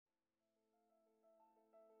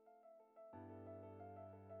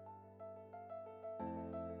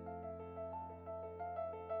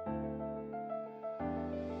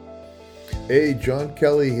Hey, John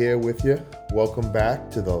Kelly here with you. Welcome back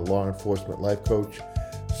to the Law Enforcement Life Coach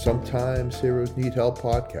Sometimes Heroes Need Help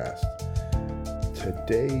podcast.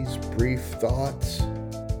 Today's brief thoughts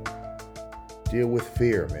deal with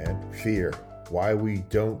fear, man. Fear. Why we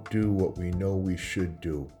don't do what we know we should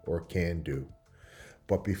do or can do.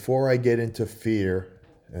 But before I get into fear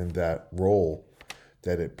and that role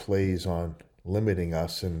that it plays on limiting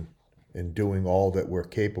us and doing all that we're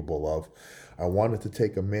capable of, I wanted to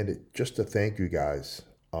take a minute just to thank you guys.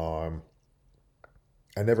 I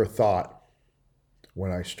never thought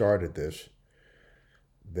when I started this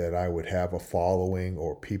that I would have a following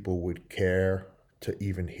or people would care to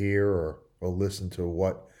even hear or listen to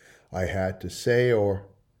what I had to say, or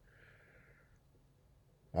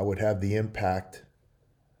I would have the impact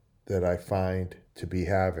that I find to be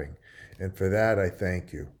having. And for that, I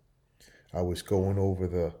thank you. I was going over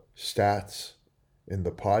the stats in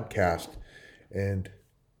the podcast, and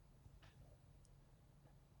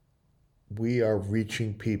we are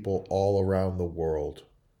reaching people all around the world.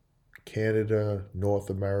 Canada, North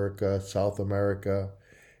America, South America,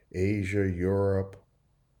 Asia, Europe,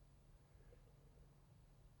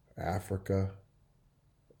 Africa.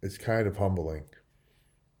 It's kind of humbling.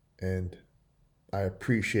 And I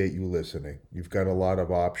appreciate you listening. You've got a lot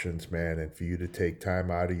of options, man, and for you to take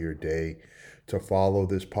time out of your day to follow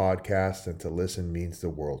this podcast and to listen means the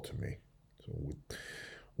world to me. So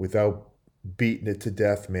without beating it to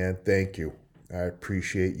death, man, thank you. I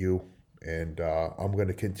appreciate you, and I'm going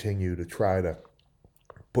to continue to try to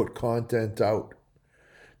put content out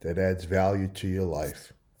that adds value to your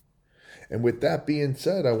life. And with that being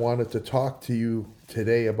said, I wanted to talk to you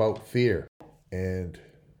today about fear and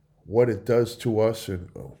what it does to us and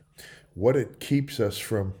what it keeps us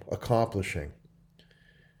from accomplishing.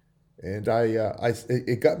 And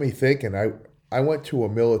it got me thinking. I went to a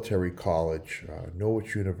military college,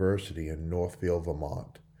 Norwich University in Northfield,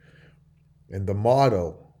 Vermont. And the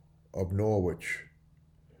motto of Norwich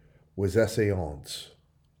was Essayons,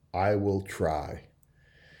 I will try.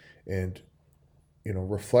 And,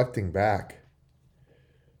 reflecting back,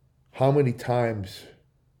 how many times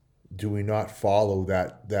do we not follow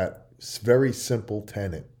that very simple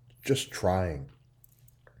tenet, just trying?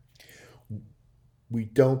 We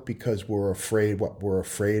don't because we're afraid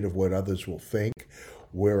of what others will think.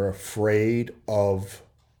 We're afraid of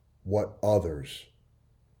what others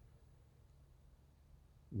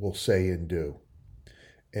will say and do.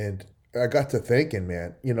 And I got to thinking,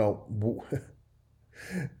 man,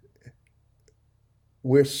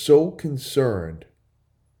 we're so concerned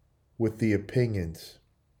with the opinions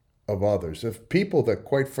of others, of people that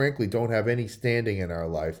quite frankly don't have any standing in our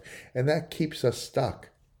life, and that keeps us stuck.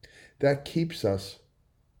 That keeps us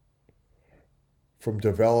from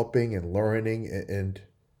developing and learning and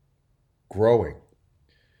growing.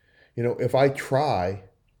 If I try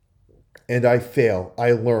and I fail,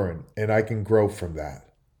 I learn and I can grow from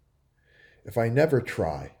that. If I never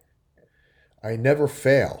try, I never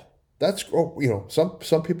fail. That's,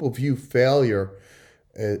 some people view failure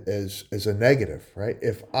as a negative, right?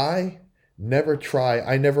 If I never try,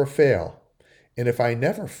 I never fail. And if I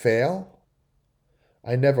never fail,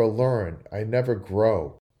 I never learn, I never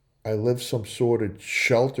grow. I live some sort of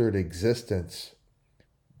sheltered existence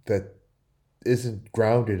that isn't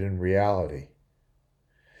grounded in reality.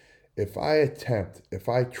 If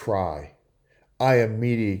I try, I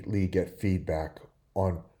immediately get feedback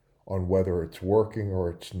on whether it's working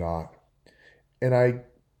or it's not. And I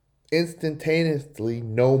instantaneously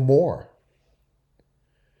know more.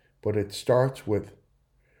 But it starts with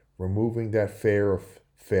removing that fear of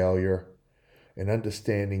failure and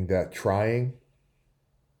understanding that trying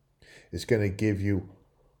is going to give you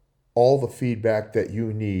all the feedback that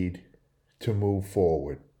you need to move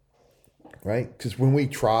forward, right? Because when we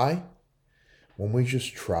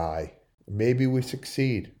just try, maybe we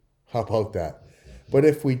succeed. How about that? But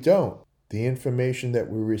if we don't, the information that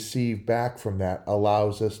we receive back from that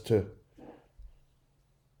allows us to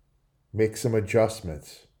make some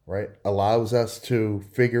adjustments, right? Allows us to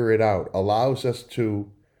figure it out, allows us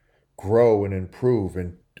to grow and improve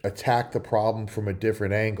and attack the problem from a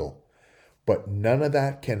different angle. But none of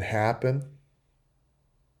that can happen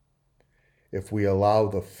if we allow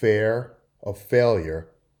the fear of failure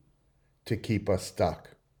to keep us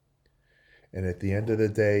stuck. And at the end of the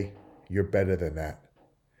day, you're better than that.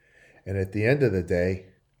 And at the end of the day,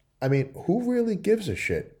 who really gives a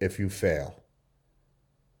shit if you fail?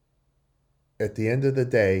 At the end of the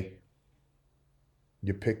day,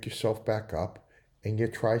 you pick yourself back up and you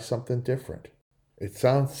try something different. It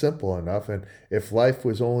sounds simple enough, and if life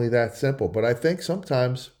was only that simple, but I think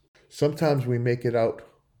sometimes we make it out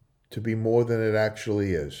to be more than it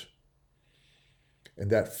actually is. And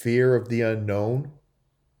that fear of the unknown,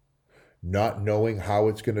 not knowing how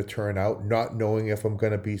it's going to turn out, not knowing if I'm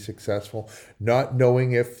going to be successful, not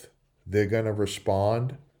knowing if they're going to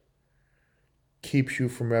respond, keeps you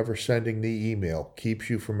from ever sending the email, keeps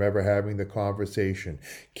you from ever having the conversation,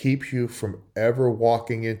 keeps you from ever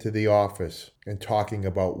walking into the office and talking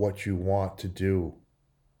about what you want to do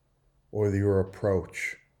or your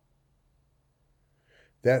approach.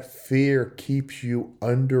 That fear keeps you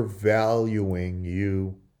undervaluing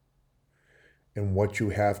you and what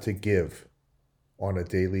you have to give on a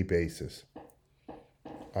daily basis.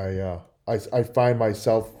 I find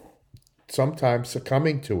myself sometimes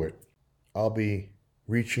succumbing to it. I'll be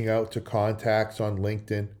reaching out to contacts on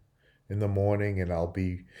LinkedIn in the morning, and I'll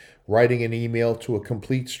be writing an email to a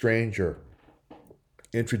complete stranger,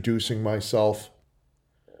 introducing myself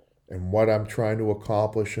and what I'm trying to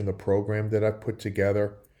accomplish in the program that I've put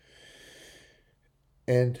together.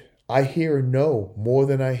 And I hear no more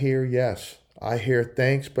than I hear yes. I hear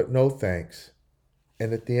thanks, but no thanks.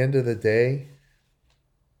 And at the end of the day,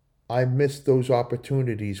 I miss those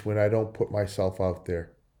opportunities when I don't put myself out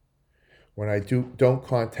there. When I don't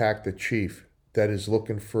contact the chief that is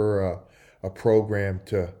looking for a program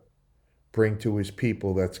to bring to his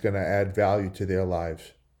people that's going to add value to their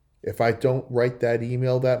lives. If I don't write that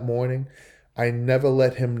email that morning, I never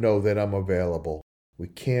let him know that I'm available. We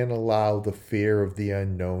can't allow the fear of the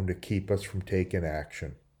unknown to keep us from taking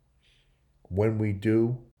action. When we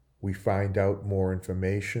do, we find out more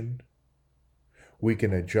information, we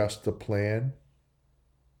can adjust the plan,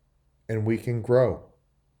 and we can grow.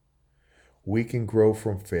 We can grow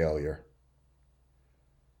from failure.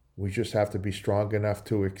 We just have to be strong enough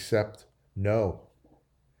to accept no.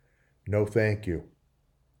 No, thank you.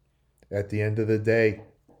 At the end of the day,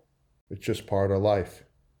 it's just part of life.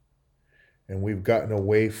 And we've gotten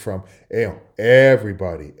away from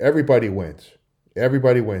everybody. Everybody wins.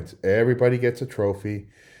 Everybody wins. Everybody gets a trophy.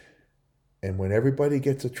 And when everybody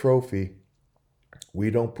gets a trophy, we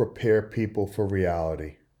don't prepare people for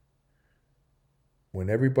reality. When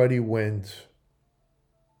everybody wins,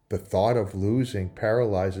 the thought of losing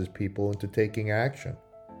paralyzes people into taking action.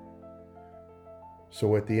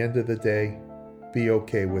 So at the end of the day, be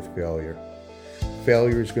okay with failure.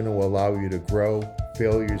 Failure is going to allow you to grow.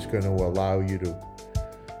 Failure is going to allow you to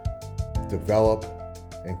develop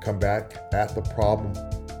and come back at the problem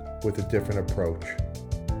with a different approach.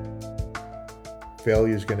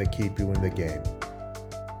 Failure is going to keep you in the game.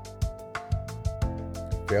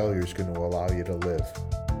 Failure is going to allow you to live.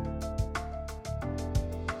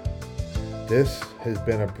 This has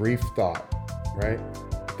been a brief thought, right?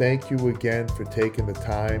 Thank you again for taking the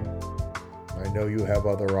time. I know you have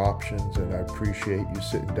other options, and I appreciate you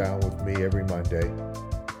sitting down with me every Monday.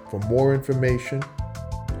 For more information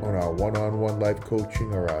on our one-on-one life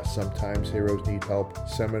coaching or our Sometimes Heroes Need Help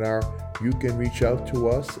seminar, you can reach out to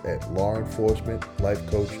us at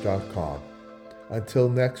lawenforcementlifecoach.com. Until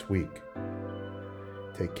next week,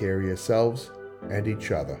 take care of yourselves and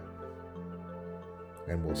each other,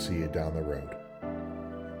 and we'll see you down the road.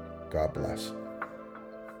 God bless.